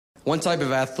One type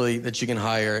of athlete that you can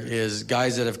hire is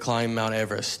guys that have climbed Mount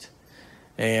Everest,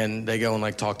 and they go and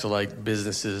like talk to like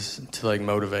businesses to like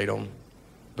motivate them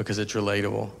because it's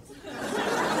relatable.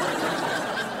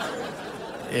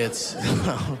 It's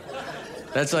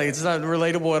it's not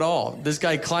relatable at all. This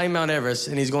guy climbed Mount Everest,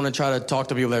 and he's going to try to talk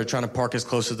to people that are trying to park as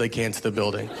close as they can to the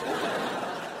building.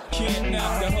 Can't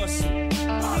knock the hustle.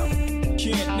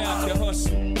 Can't knock the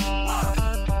hustle.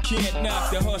 Can't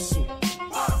knock the hustle.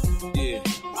 Yeah.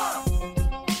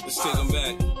 Let's take them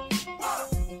back.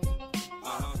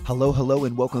 Hello,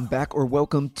 and welcome back, or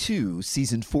welcome to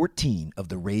Season 14 of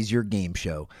the Raise Your Game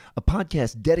Show, a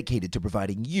podcast dedicated to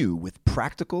providing you with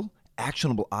practical,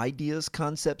 actionable ideas,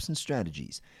 concepts, and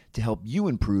strategies to help you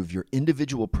improve your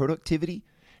individual productivity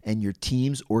and your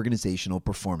team's organizational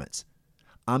performance.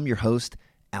 I'm your host,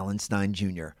 Alan Stein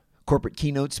Jr., corporate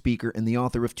keynote speaker and the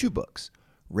author of 2 books,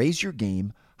 Raise Your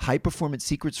Game, High Performance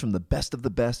Secrets from the Best of the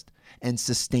Best, and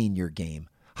Sustain Your Game,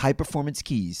 High Performance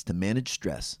Keys to Manage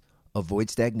Stress, Avoid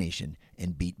Stagnation,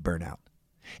 and Beat Burnout.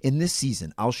 In this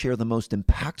season, I'll share the most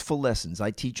impactful lessons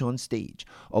I teach on stage,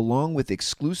 along with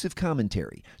exclusive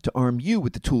commentary to arm you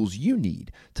with the tools you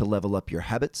need to level up your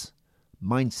habits,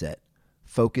 mindset,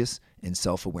 focus, and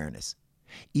self-awareness.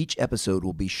 Each episode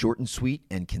will be short and sweet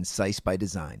and concise by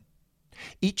design.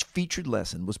 Each featured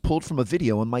lesson was pulled from a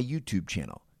video on my YouTube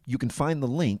channel. You can find the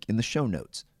link in the show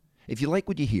notes. If you like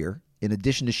what you hear, in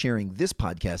addition to sharing this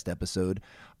podcast episode,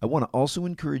 I want to also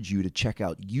encourage you to check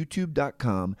out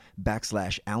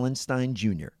youtube.com/Alan Stein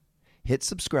Jr. Hit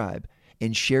subscribe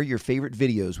and share your favorite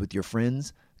videos with your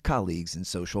friends, colleagues, and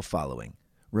social following.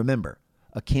 Remember,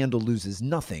 a candle loses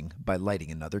nothing by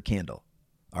lighting another candle.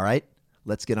 All right,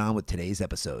 let's get on with today's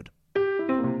episode.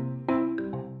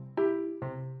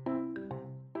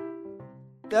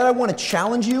 That I want to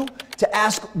challenge you to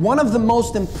ask one of the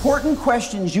most important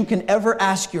questions you can ever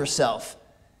ask yourself.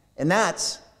 And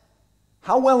that's,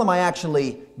 how well am I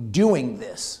actually doing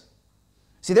this?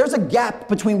 See, there's a gap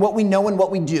between what we know and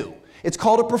what we do. It's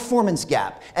called a performance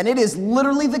gap. And it is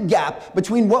literally the gap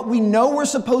between what we know we're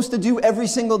supposed to do every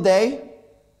single day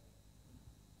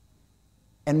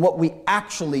and what we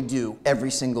actually do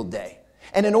every single day.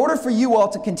 And in order for you all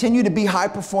to continue to be high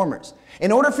performers,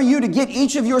 in order for you to get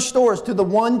each of your stores to the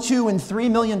 $1, $2, and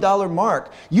 $3 million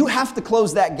mark, you have to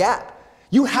close that gap.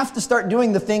 You have to start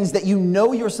doing the things that you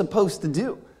know you're supposed to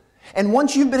do. And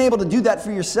once you've been able to do that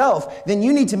for yourself, then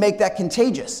you need to make that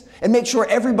contagious and make sure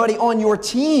everybody on your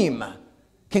team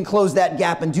can close that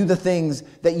gap and do the things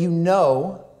that you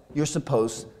know you're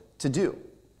supposed to do.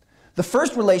 The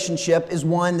first relationship is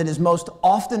one that is most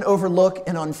often overlooked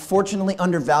and unfortunately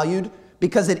undervalued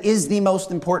because it is the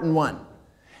most important one.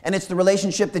 And it's the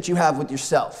relationship that you have with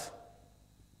yourself.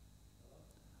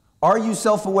 Are you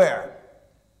self-aware?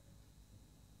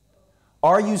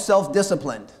 Are you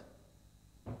self-disciplined?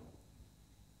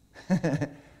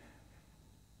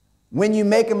 When you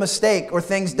make a mistake or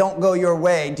things don't go your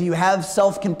way, do you have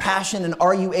self-compassion and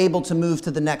are you able to move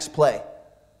to the next play?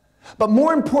 But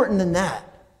more important than that,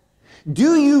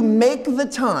 do you make the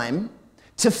time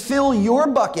to fill your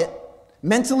bucket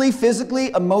mentally,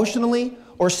 physically, emotionally,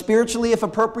 or spiritually if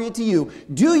appropriate to you?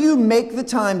 Do you make the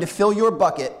time to fill your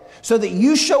bucket so that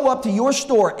you show up to your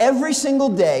store every single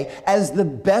day as the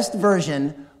best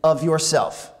version of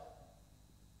yourself?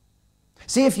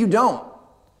 See, if you don't,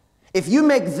 if you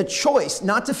make the choice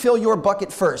not to fill your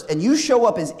bucket first and you show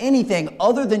up as anything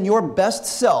other than your best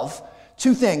self,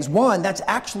 2 things. 1, that's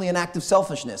actually an act of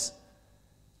selfishness.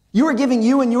 You are giving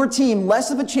you and your team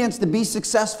less of a chance to be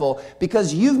successful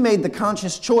because you've made the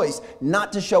conscious choice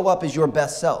not to show up as your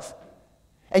best self.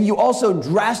 And you also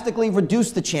drastically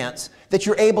reduce the chance that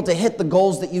you're able to hit the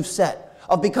goals that you've set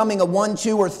of becoming a $1,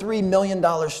 $2, or $3 million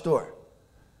store.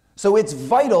 So it's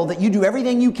vital that you do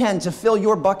everything you can to fill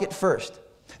your bucket first.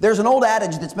 There's an old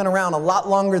adage that's been around a lot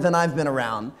longer than I've been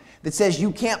around that says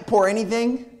you can't pour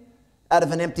anything out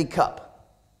of an empty cup.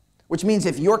 Which means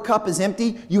if your cup is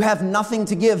empty, you have nothing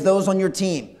to give those on your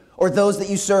team or those that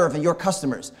you serve and your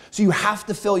customers. So you have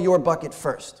to fill your bucket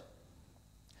first.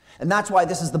 And that's why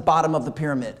this is the bottom of the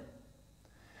pyramid.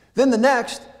 Then the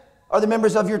next are the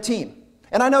members of your team.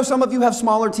 And I know some of you have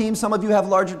smaller teams, some of you have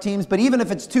larger teams, but even if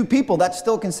it's 2 people, that's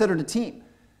still considered a team.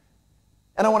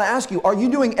 And I want to ask you, are you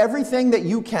doing everything that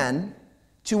you can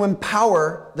to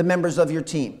empower the members of your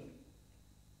team?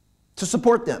 To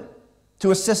support them,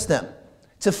 to assist them,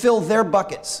 to fill their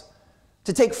buckets,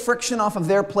 to take friction off of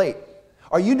their plate?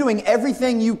 Are you doing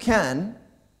everything you can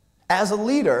as a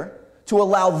leader to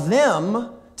allow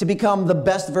them to become the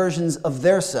best versions of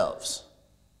themselves?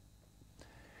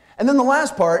 And then the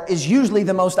last part is usually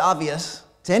the most obvious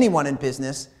to anyone in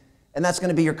business, and that's going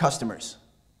to be your customers.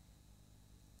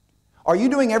 Are you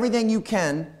doing everything you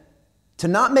can to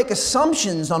not make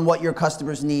assumptions on what your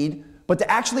customers need, but to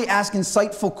actually ask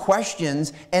insightful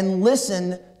questions and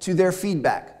listen to their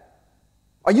feedback?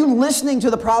 Are you listening to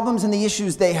the problems and the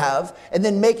issues they have and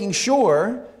then making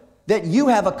sure that you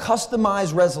have a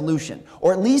customized resolution,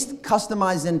 or at least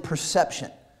customized in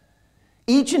perception?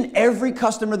 Each and every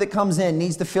customer that comes in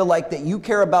needs to feel like that you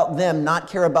care about them, not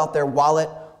care about their wallet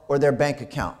or their bank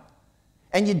account.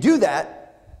 And you do that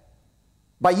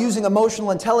by using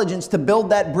emotional intelligence to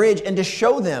build that bridge and to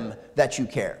show them that you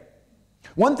care.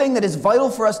 One thing that is vital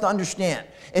for us to understand,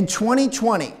 in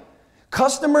 2020,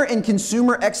 customer and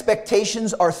consumer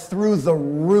expectations are through the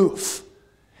roof.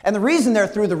 And the reason they're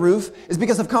through the roof is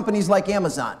because of companies like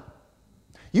Amazon.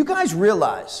 You guys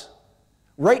realize,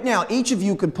 right now, each of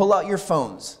you could pull out your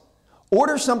phones,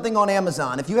 order something on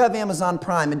Amazon, if you have Amazon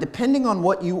Prime, and depending on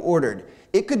what you ordered,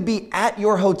 it could be at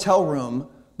your hotel room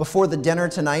before the dinner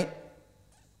tonight.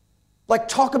 Like,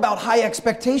 talk about high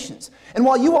expectations. And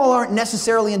while you all aren't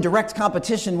necessarily in direct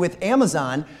competition with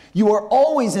Amazon, you are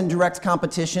always in direct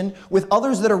competition with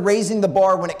others that are raising the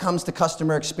bar when it comes to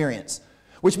customer experience.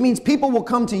 Which means people will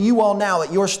come to you all now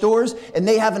at your stores and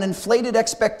they have an inflated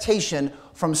expectation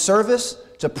from service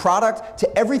to product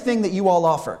to everything that you all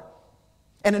offer.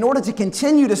 And in order to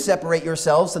continue to separate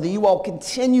yourselves so that you all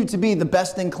continue to be the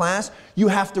best in class, you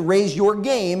have to raise your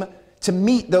game to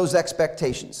meet those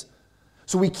expectations.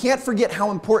 So we can't forget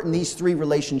how important these three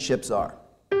relationships are.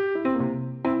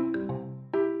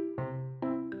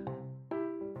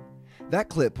 That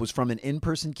clip was from an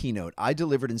in-person keynote I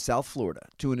delivered in South Florida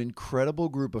to an incredible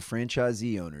group of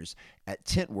franchisee owners at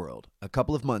Tint World a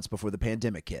couple of months before the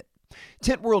pandemic hit.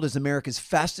 Tint World is America's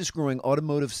fastest growing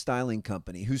automotive styling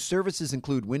company whose services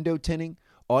include window tinting,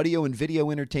 audio and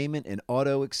video entertainment, and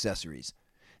auto accessories.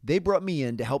 They brought me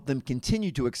in to help them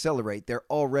continue to accelerate their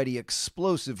already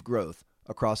explosive growth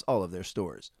across all of their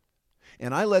stores.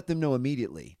 And I let them know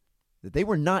immediately that they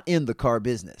were not in the car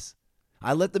business.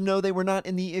 I let them know they were not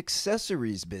in the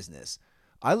accessories business.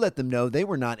 I let them know they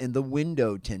were not in the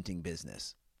window tinting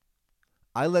business.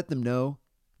 I let them know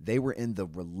they were in the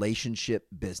relationship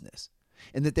business,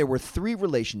 and that there were three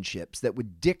relationships that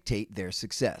would dictate their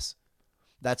success.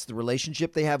 That's the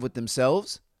relationship they have with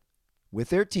themselves, with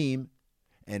their team,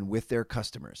 and with their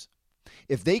customers.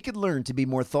 If they could learn to be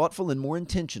more thoughtful and more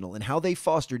intentional in how they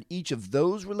fostered each of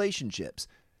those relationships,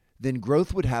 then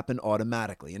growth would happen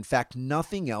automatically. In fact,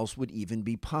 nothing else would even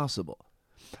be possible.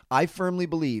 I firmly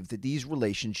believe that these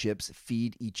relationships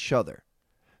feed each other.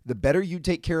 The better you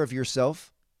take care of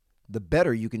yourself, the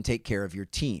better you can take care of your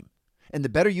team. And the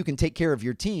better you can take care of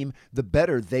your team, the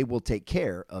better they will take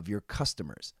care of your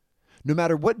customers. No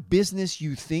matter what business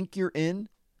you think you're in,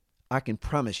 I can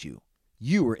promise you,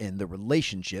 you are in the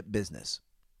relationship business.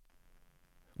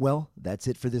 Well, that's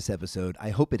it for this episode.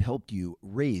 I hope it helped you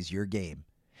raise your game.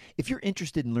 If you're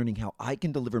interested in learning how I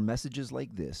can deliver messages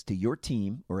like this to your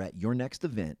team or at your next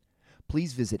event,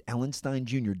 please visit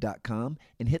allensteinjr.com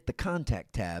and hit the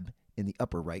Contact tab in the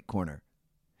upper right corner.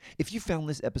 If you found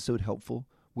this episode helpful,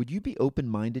 would you be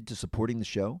open-minded to supporting the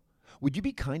show? Would you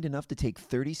be kind enough to take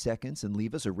 30 seconds and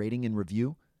leave us a rating and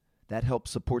review? That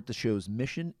helps support the show's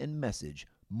mission and message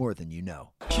more than you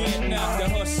know. Can't knock the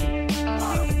hustle.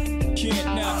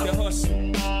 Can't knock the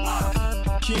hustle.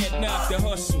 Can't knock the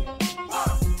hustle.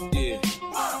 Yeah.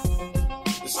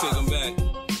 Let's take them back.